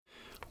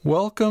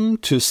Welcome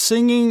to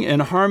Singing in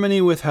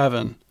Harmony with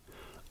Heaven,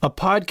 a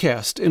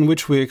podcast in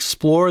which we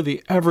explore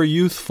the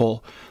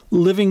ever-youthful,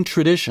 living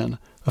tradition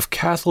of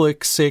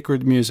Catholic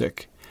sacred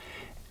music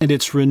and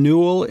its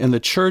renewal in the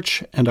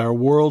Church and our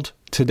world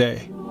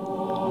today.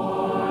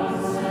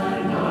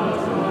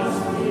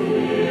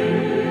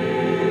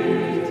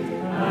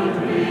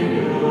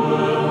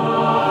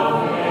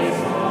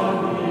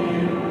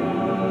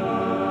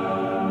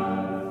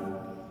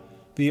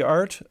 The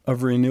Art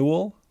of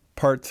Renewal,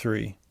 Part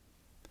 3.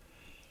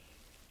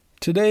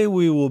 Today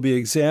we will be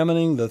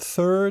examining the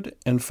third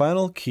and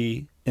final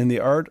key in the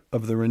art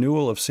of the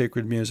renewal of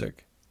sacred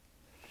music.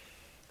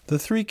 The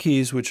three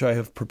keys which I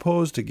have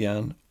proposed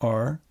again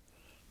are,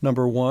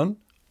 number 1,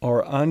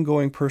 our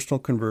ongoing personal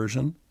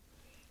conversion,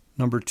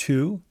 number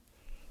 2,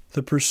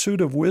 the pursuit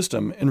of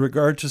wisdom in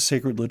regard to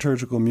sacred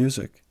liturgical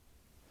music,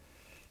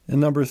 and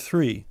number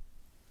 3,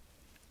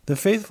 the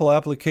faithful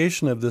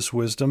application of this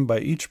wisdom by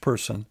each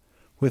person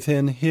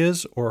within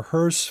his or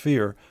her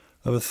sphere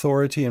of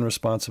authority and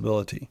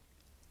responsibility.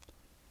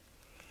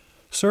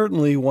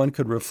 Certainly, one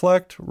could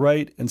reflect,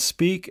 write, and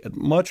speak at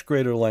much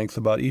greater length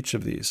about each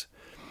of these,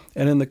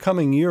 and in the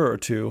coming year or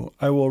two,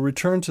 I will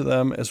return to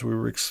them as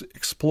we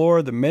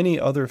explore the many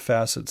other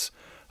facets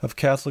of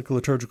Catholic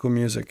liturgical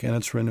music and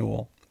its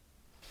renewal.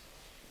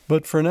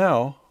 But for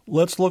now,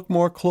 let's look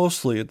more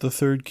closely at the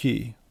third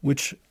key,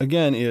 which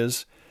again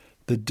is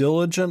the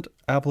diligent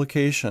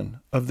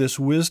application of this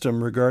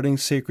wisdom regarding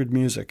sacred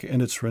music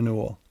and its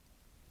renewal.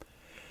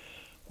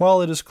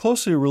 While it is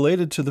closely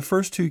related to the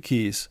first two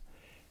keys,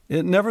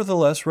 it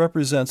nevertheless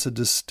represents a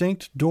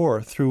distinct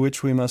door through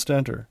which we must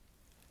enter.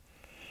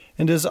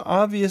 And as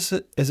obvious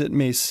as it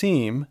may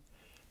seem,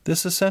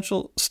 this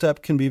essential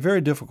step can be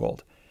very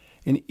difficult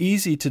and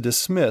easy to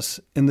dismiss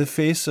in the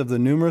face of the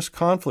numerous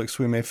conflicts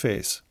we may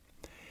face.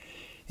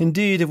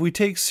 Indeed, if we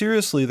take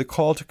seriously the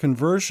call to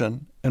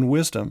conversion and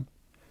wisdom,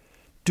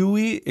 do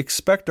we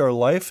expect our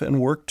life and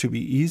work to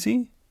be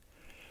easy?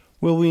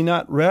 Will we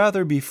not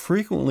rather be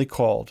frequently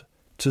called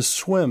to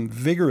swim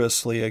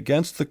vigorously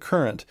against the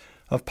current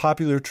of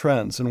popular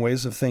trends and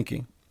ways of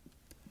thinking?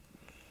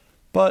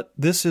 But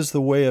this is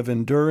the way of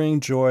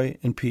enduring joy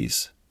and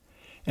peace,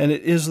 and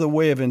it is the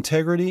way of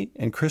integrity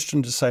and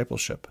Christian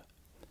discipleship.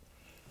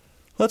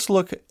 Let's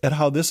look at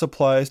how this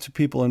applies to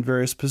people in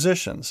various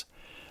positions.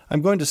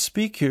 I'm going to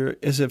speak here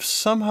as if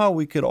somehow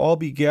we could all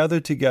be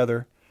gathered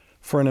together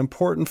for an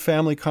important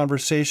family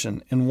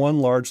conversation in one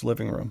large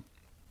living room.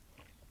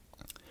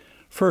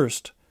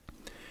 First,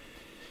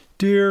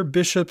 dear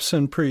bishops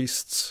and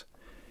priests,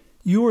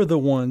 you are the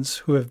ones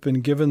who have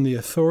been given the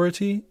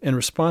authority and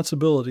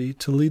responsibility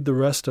to lead the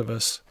rest of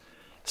us,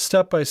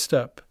 step by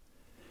step,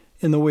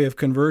 in the way of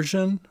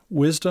conversion,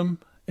 wisdom,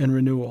 and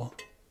renewal,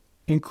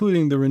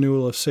 including the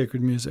renewal of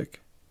sacred music.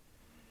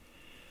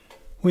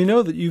 We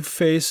know that you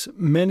face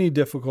many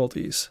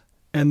difficulties,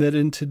 and that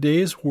in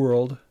today's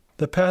world,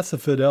 the path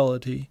of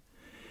fidelity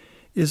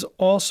is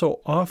also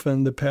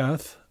often the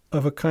path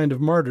of a kind of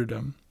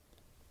martyrdom.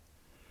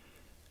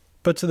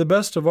 But to the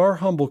best of our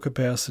humble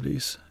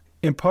capacities,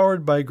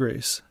 empowered by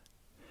grace,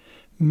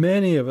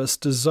 many of us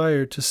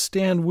desire to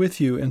stand with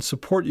you and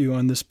support you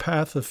on this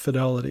path of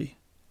fidelity.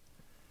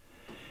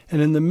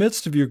 And in the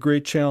midst of your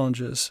great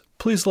challenges,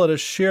 please let us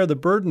share the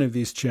burden of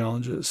these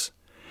challenges,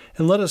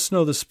 and let us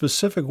know the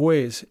specific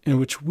ways in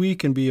which we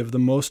can be of the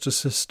most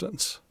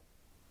assistance.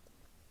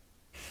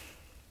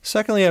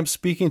 Secondly, I'm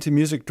speaking to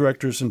music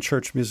directors and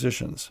church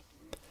musicians.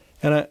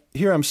 And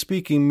here I'm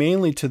speaking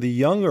mainly to the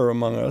younger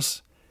among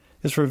us,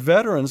 as for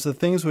veterans, the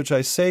things which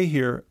I say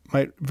here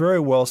might very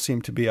well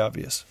seem to be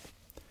obvious.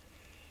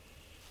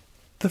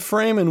 The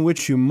frame in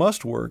which you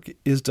must work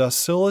is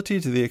docility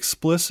to the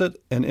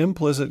explicit and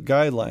implicit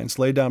guidelines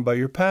laid down by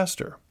your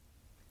pastor.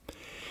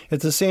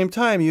 At the same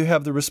time, you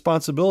have the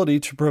responsibility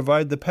to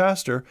provide the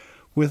pastor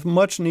with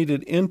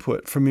much-needed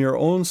input from your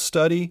own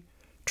study,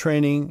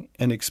 training,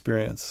 and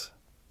experience.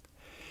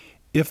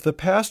 If the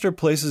pastor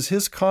places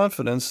his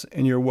confidence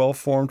in your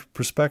well-formed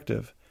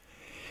perspective,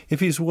 if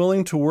he's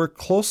willing to work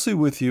closely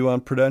with you on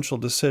prudential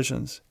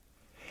decisions,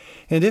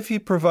 and if he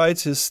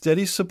provides his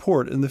steady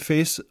support in the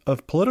face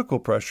of political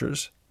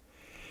pressures,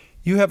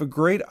 you have a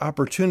great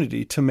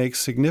opportunity to make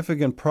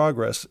significant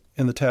progress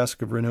in the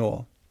task of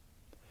renewal.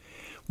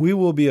 We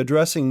will be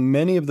addressing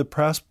many of the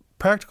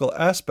practical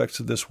aspects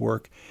of this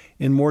work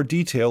in more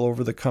detail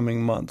over the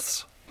coming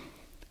months.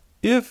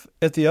 If,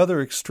 at the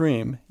other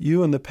extreme,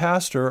 you and the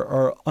pastor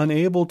are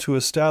unable to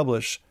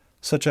establish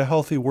such a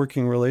healthy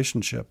working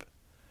relationship,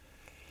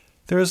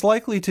 there is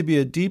likely to be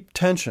a deep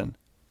tension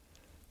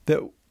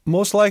that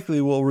most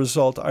likely will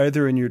result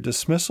either in your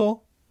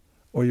dismissal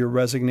or your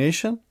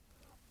resignation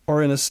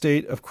or in a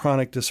state of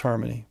chronic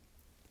disharmony.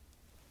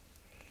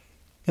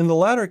 In the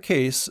latter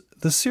case,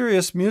 the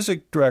serious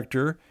music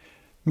director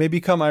may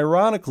become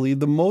ironically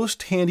the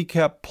most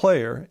handicapped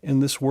player in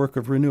this work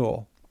of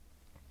renewal.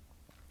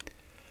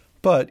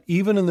 But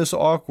even in this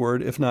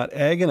awkward, if not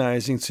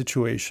agonizing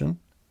situation,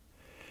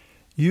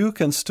 you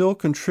can still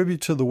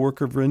contribute to the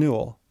work of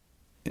renewal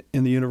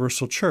in the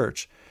universal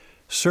church,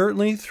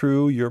 certainly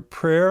through your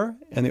prayer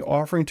and the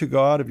offering to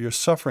God of your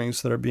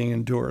sufferings that are being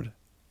endured.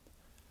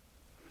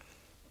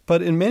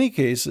 But in many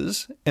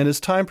cases, and as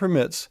time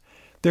permits,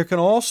 there can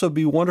also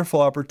be wonderful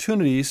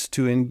opportunities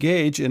to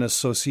engage in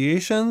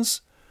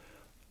associations,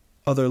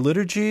 other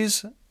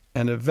liturgies,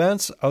 and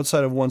events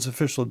outside of one's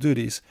official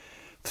duties,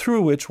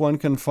 through which one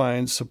can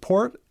find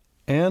support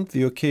and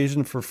the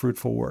occasion for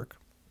fruitful work.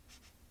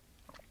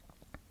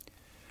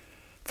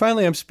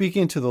 Finally, I'm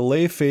speaking to the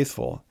lay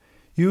faithful,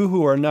 you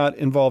who are not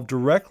involved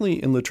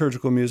directly in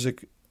liturgical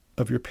music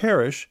of your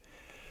parish,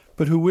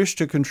 but who wish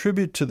to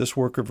contribute to this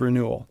work of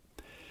renewal.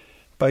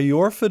 By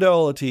your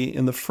fidelity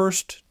in the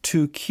first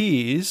two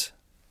keys,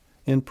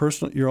 in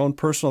your own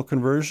personal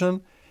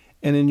conversion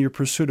and in your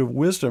pursuit of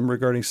wisdom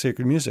regarding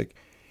sacred music,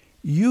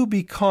 you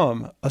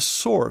become a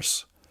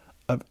source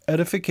of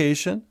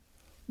edification,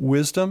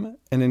 wisdom,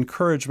 and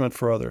encouragement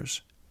for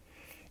others.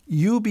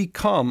 You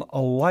become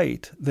a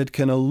light that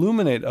can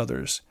illuminate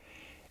others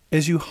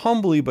as you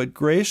humbly but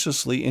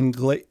graciously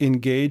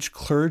engage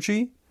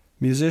clergy,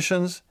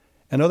 musicians,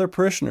 and other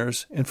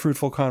parishioners in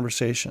fruitful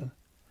conversation.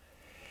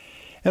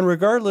 And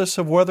regardless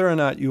of whether or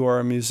not you are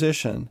a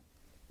musician,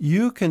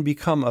 you can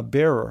become a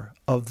bearer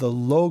of the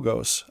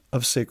logos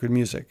of sacred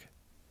music.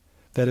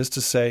 That is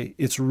to say,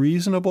 its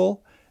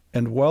reasonable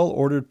and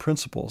well-ordered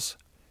principles,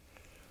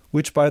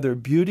 which by their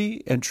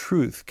beauty and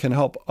truth can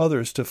help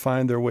others to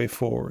find their way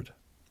forward.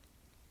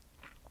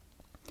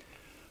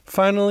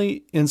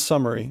 Finally, in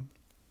summary,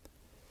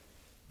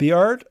 the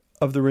art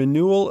of the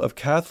renewal of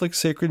Catholic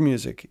sacred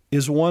music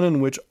is one in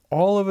which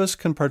all of us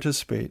can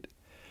participate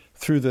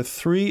through the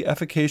three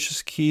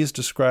efficacious keys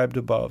described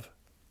above: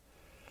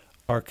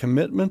 our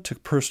commitment to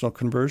personal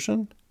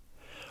conversion,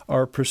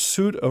 our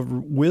pursuit of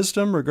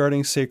wisdom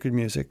regarding sacred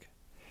music,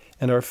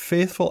 and our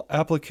faithful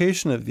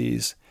application of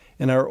these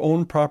in our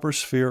own proper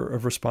sphere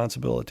of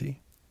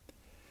responsibility.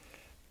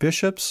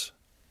 Bishops,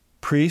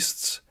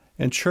 priests,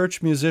 and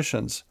church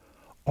musicians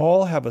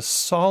all have a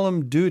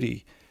solemn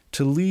duty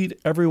to lead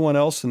everyone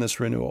else in this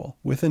renewal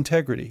with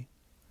integrity.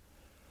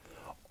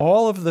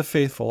 All of the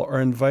faithful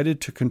are invited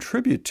to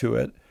contribute to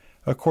it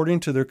according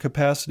to their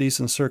capacities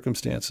and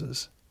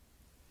circumstances.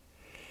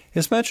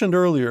 As mentioned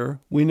earlier,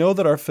 we know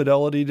that our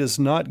fidelity does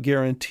not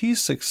guarantee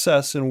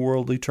success in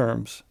worldly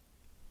terms,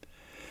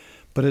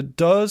 but it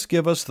does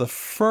give us the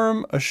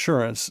firm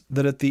assurance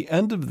that at the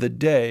end of the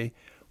day,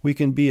 we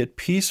can be at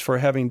peace for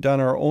having done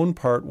our own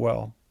part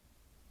well.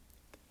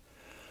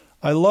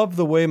 I love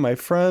the way my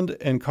friend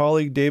and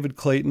colleague David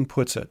Clayton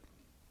puts it.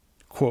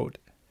 Quote,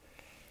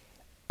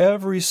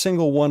 "Every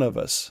single one of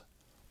us,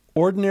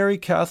 ordinary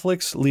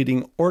Catholics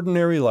leading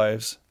ordinary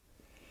lives,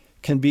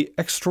 can be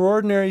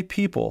extraordinary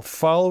people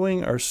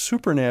following our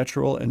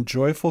supernatural and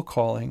joyful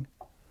calling,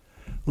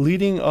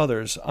 leading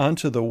others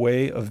onto the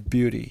way of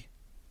beauty."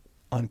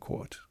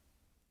 Unquote.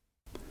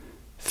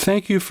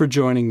 Thank you for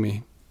joining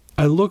me.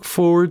 I look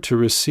forward to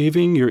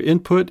receiving your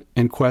input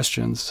and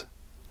questions.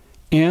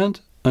 And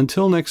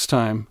until next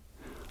time,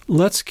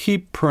 let's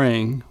keep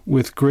praying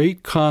with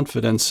great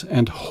confidence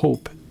and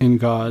hope in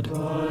God.